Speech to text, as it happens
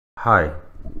Hi,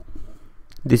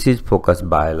 this is Focus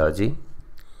Biology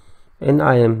and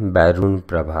I am Barun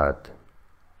Prabhat.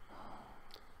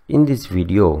 In this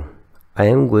video, I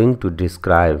am going to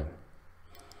describe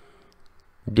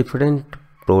different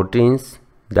proteins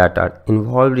that are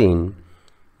involved in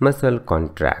muscle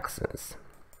contractions.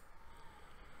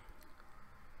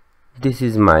 This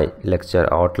is my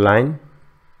lecture outline.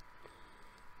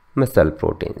 Muscle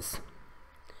proteins: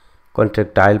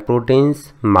 contractile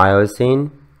proteins,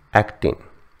 myosin, actin.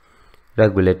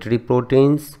 Regulatory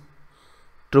proteins: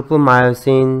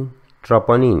 tropomyosin,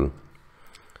 troponin.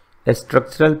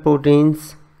 Structural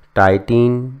proteins: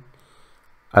 titin,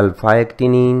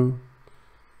 alpha-actinin,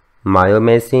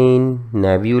 myosin,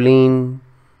 navulin,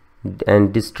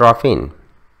 and dystrophin.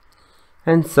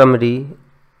 And summary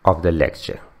of the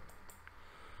lecture.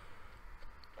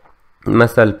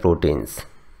 Muscle proteins.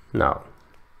 Now,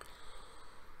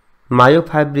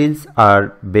 myofibrils are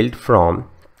built from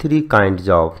three kinds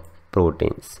of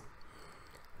proteins.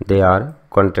 They are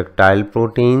contractile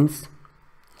proteins.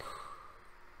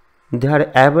 They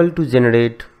are able to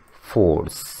generate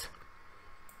force.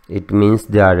 It means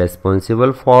they are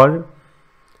responsible for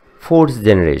force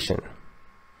generation.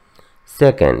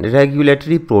 Second,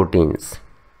 regulatory proteins.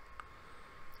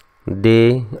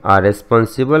 They are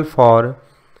responsible for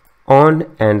on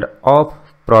and off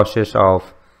process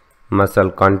of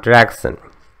muscle contraction.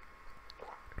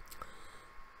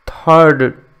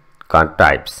 Third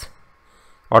type,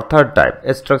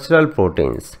 structural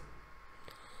proteins.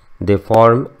 They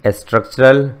form a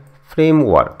structural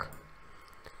framework.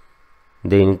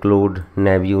 They include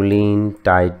navulin,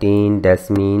 titin,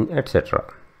 desmin, etc.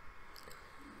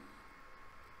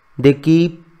 They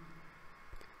keep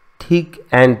thick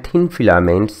and thin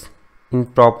filaments in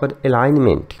proper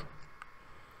alignment.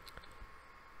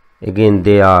 Again,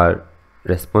 they are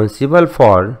responsible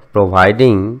for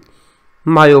providing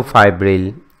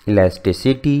myofibril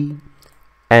elasticity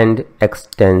and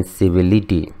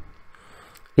extensibility.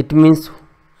 It means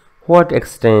what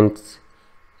extent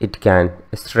it can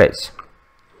stretch.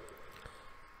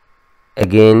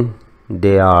 Again,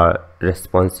 they are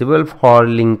responsible for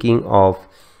linking of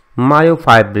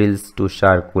myofibrils to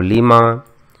sarcolemma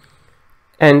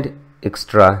and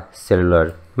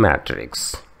extracellular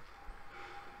matrix.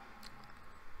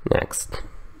 Next.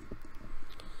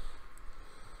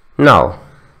 Now,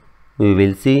 we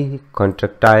will see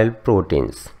contractile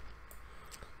proteins.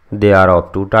 They are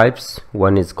of two types.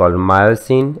 One is called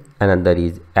myosin, another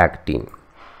is actin.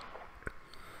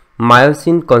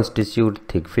 Myosin constitutes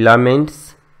thick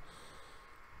filaments,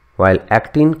 while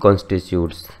actin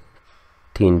constitutes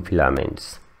thin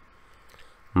filaments.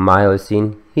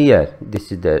 Myosin, here,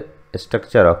 this is the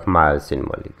structure of myosin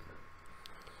molecule.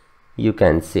 You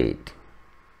can see it.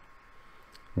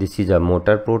 This is a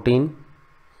motor protein.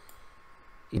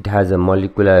 It has a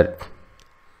molecular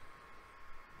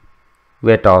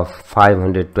weight of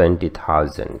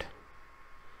 520,000.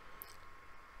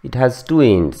 It has two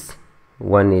ends.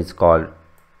 One is called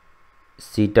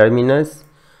C terminus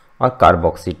or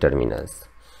carboxy terminus.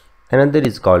 Another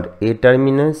is called A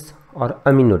terminus or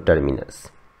amino terminus.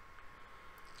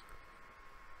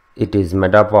 It is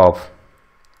made up of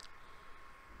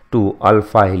two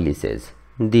alpha helices.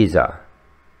 These are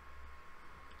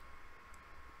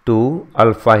two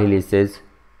alpha helices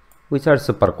which are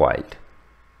supercoiled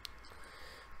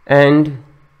and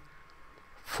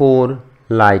four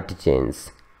light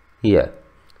chains here,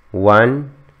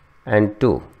 1 and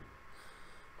 2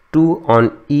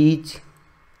 on each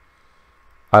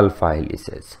alpha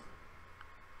helices.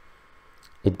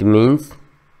 It means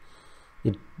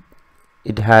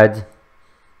it has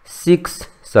 6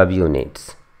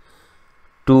 subunits,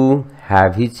 2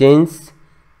 heavy chains,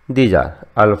 these are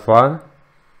alpha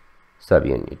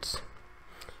subunits,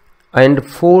 and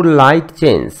 4 light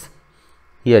chains.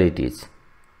 Here it is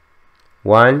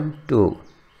 1, 2,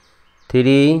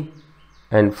 3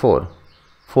 and 4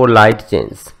 light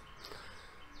chains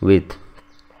with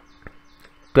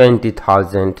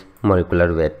 20,000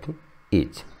 molecular weight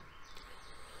each.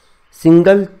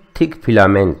 Single thick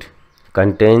filament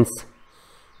contains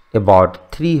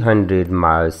about 300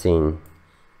 myosin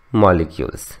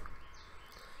molecules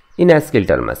in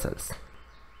skeletal muscles.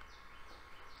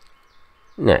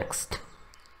 Next,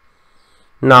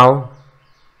 now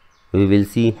we will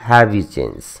see heavy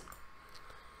chains.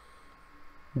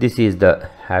 This is the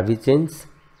heavy chains.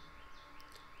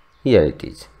 Here it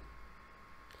is.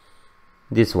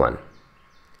 This one.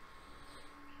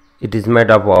 It is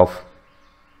made up of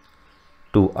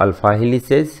two alpha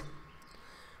helices.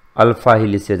 Alpha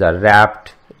helices are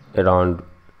wrapped around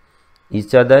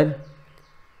each other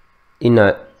in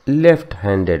a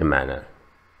left-handed manner.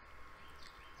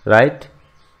 right?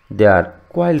 They are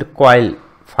coil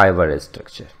fiber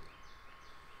structure.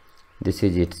 This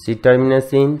is its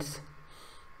C-terminus ends.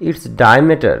 Its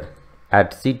diameter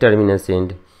at C-terminus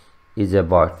end is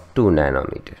about 2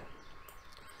 nanometer.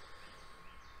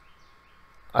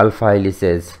 Alpha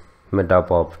helices made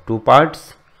up of two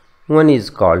parts. One is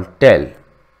called tail,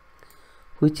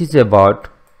 which is about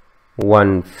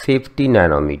 150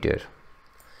 nanometer,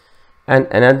 and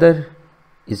another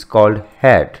is called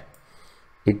head.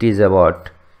 It is about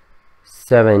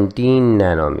 17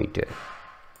 nanometer.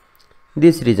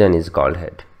 This region is called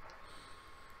head.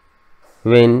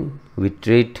 When we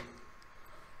treat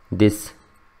this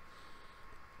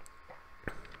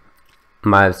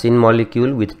myosin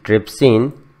molecule with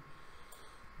trypsin,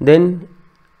 then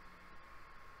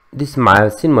this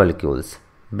myosin molecules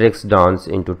breaks down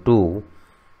into two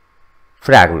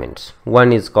fragments.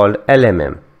 One is called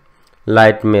LMM,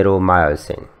 light marrow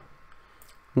myosin,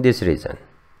 this region,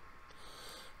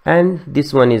 and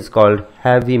this one is called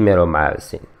heavy marrow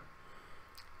myosin,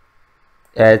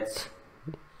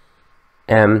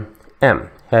 HMM,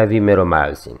 heavy marrow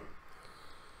myosin.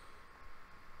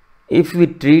 If we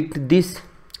treat this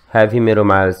heavy marrow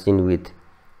myosin with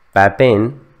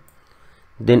papain,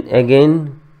 then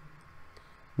again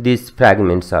these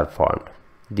fragments are formed.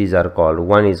 These are called,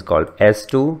 one is called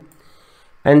S2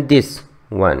 and this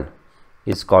one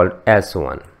is called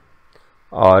S1,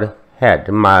 or head,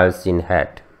 myosin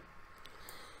head.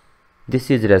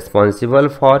 This is responsible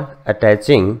for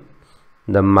attaching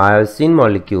the myosin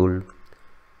molecule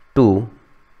to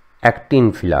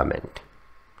actin filament.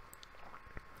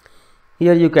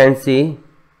 Here you can see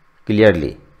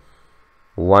clearly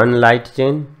one light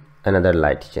chain, another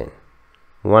light chain,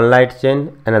 one light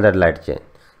chain, another light chain.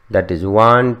 That is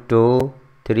 1, 2,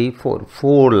 3, 4.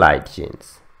 4 light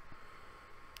chains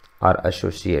are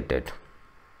associated,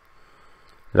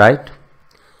 right?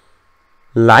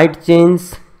 Light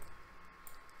chains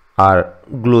are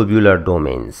globular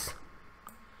domains.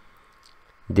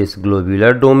 This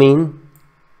globular domain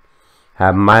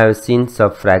have myosin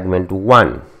subfragment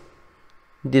 1,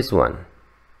 this one,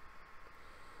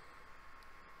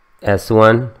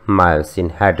 S1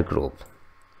 myosin head group,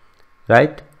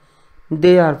 right?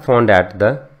 They are found at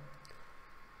the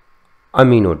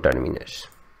amino terminus,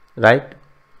 right?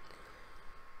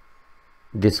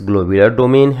 This globular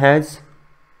domain has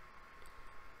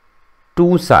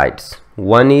two sites.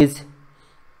 One is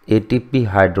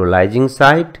ATP hydrolyzing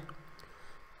site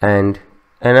and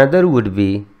another would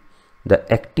be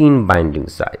the actin binding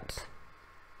sites,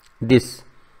 this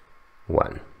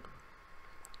one.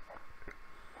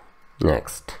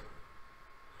 Next,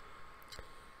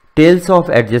 tails of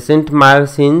adjacent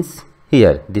myosins.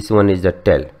 Here this one is the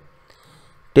tail.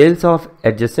 Tails of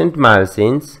adjacent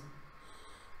myosins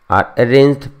are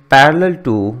arranged parallel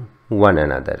to one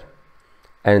another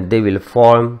and they will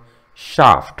form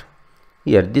shaft.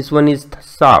 Here this one is the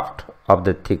shaft of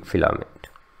the thick filament,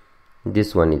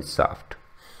 this one is shaft,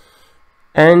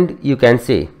 and you can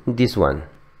say this one,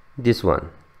 this one.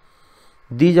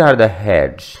 These are the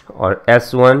heads or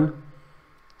S1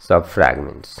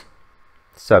 subfragments,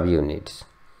 subunits,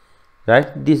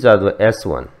 right? These are the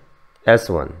S1.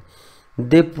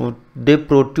 They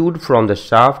protrude from the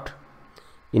shaft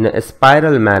in a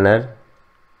spiral manner,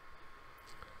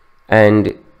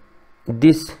 and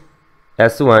this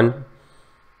S1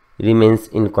 remains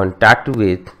in contact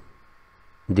with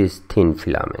this thin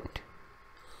filament.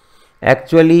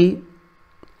 Actually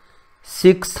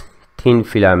 6 thin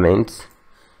filaments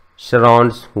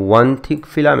surrounds one thick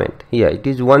filament. Here it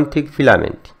is one thick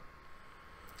filament,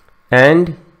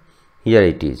 and here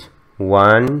it is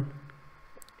one,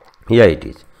 here it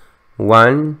is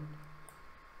 1,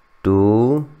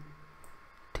 2,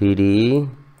 3,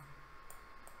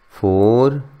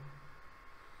 4,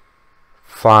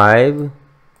 5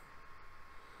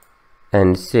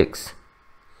 and 6.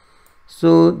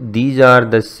 So these are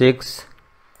the 6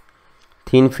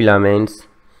 thin filaments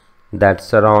that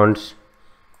surrounds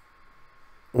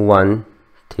one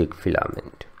thick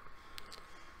filament,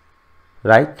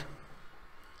 right?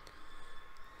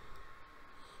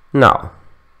 Now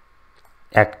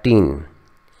actin,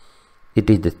 it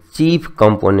is the chief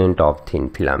component of thin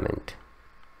filament.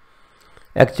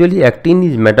 Actually actin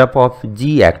is made up of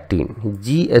G-actin.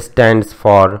 G stands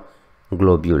for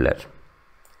globular.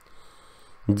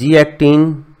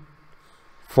 G-actin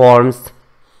forms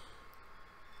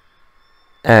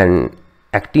an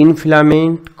actin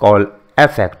filament called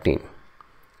F-actin.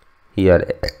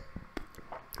 Here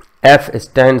F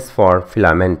stands for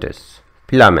filamentous,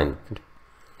 filament.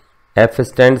 F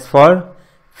stands for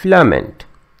filament.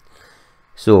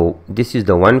 So this is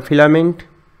the one filament,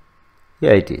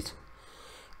 here it is,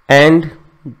 and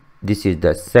this is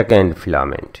the second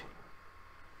filament.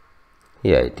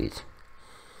 Here it is.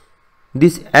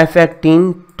 This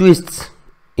F-actin twists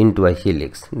into a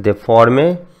helix. They form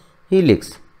a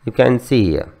helix. You can see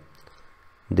here.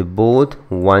 The both,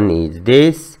 one is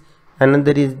this,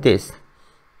 another is this.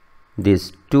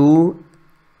 These two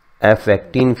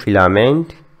F-actin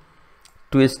filament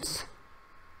twists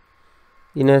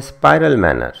in a spiral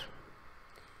manner.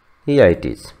 Here it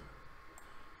is,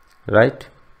 right?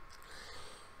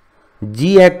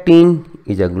 G-actin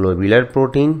is a globular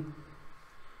protein.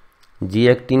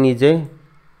 G-actin is a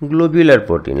globular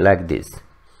protein like this.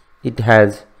 It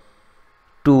has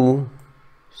two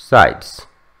sides.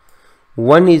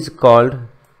 One is called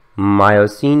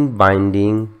myosin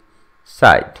binding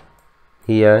site.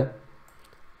 Here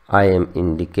I am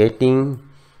indicating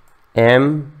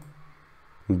M,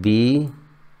 B,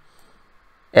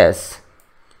 S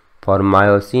for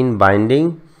myosin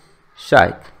binding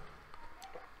site.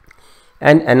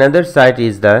 And another site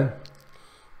is the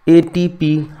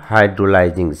ATP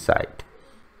hydrolyzing site.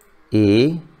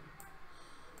 A,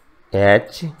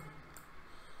 H,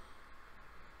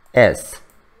 S.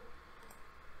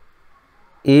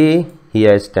 A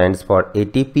here stands for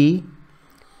ATP,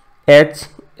 H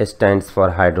stands for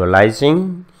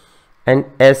hydrolyzing, and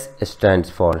S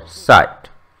stands for site.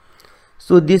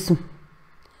 So this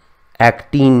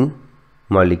actin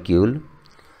molecule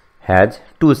has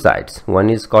two sites.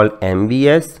 One is called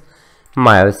MBS,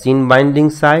 myosin binding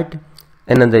site.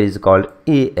 Another is called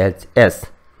AHS,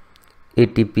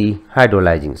 ATP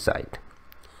hydrolyzing site.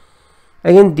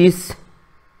 Again, this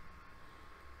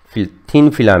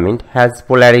thin filament has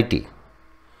polarity.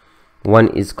 One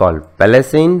is called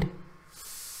plus end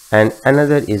and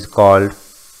another is called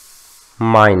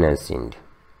minus end.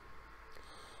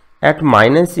 At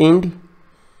minus end,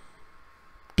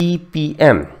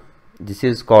 TPM, this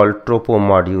is called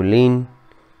tropomodulin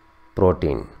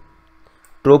protein.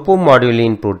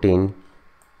 Tropomodulin protein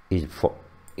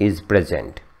is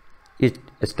present. It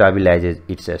stabilizes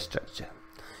its structure.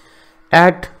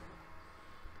 At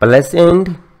plus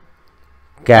end,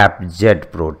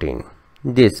 CAPZ protein,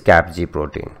 this CAPZ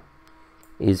protein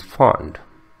is formed.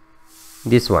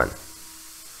 This one,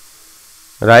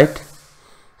 right?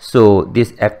 So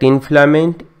this actin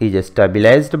filament is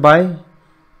stabilized by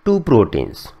two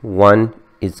proteins. One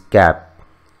is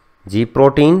CAPZ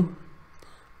protein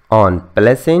on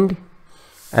plus end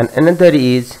and another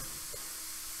is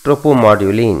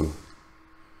tropomodulin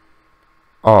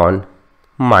on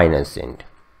minus end.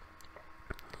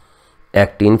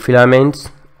 Actin filaments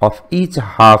of each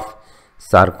half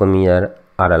sarcomere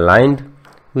are aligned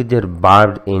with their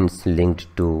barbed ends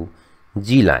linked to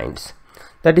G lines.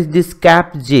 That is, this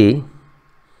CAPZ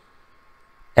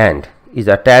end is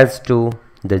attached to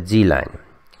the G line.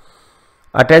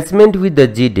 Attachment with the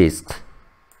G disc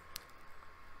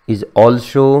is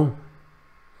also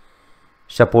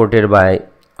supported by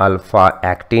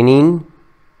alpha-actinin,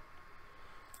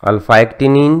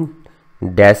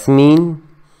 desmin,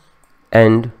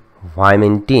 and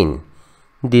vimentin.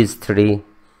 These three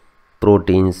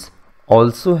proteins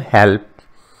also help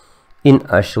in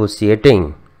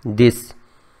associating this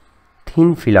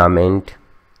thin filament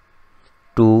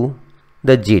to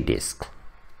the G disc.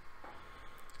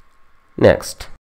 Next,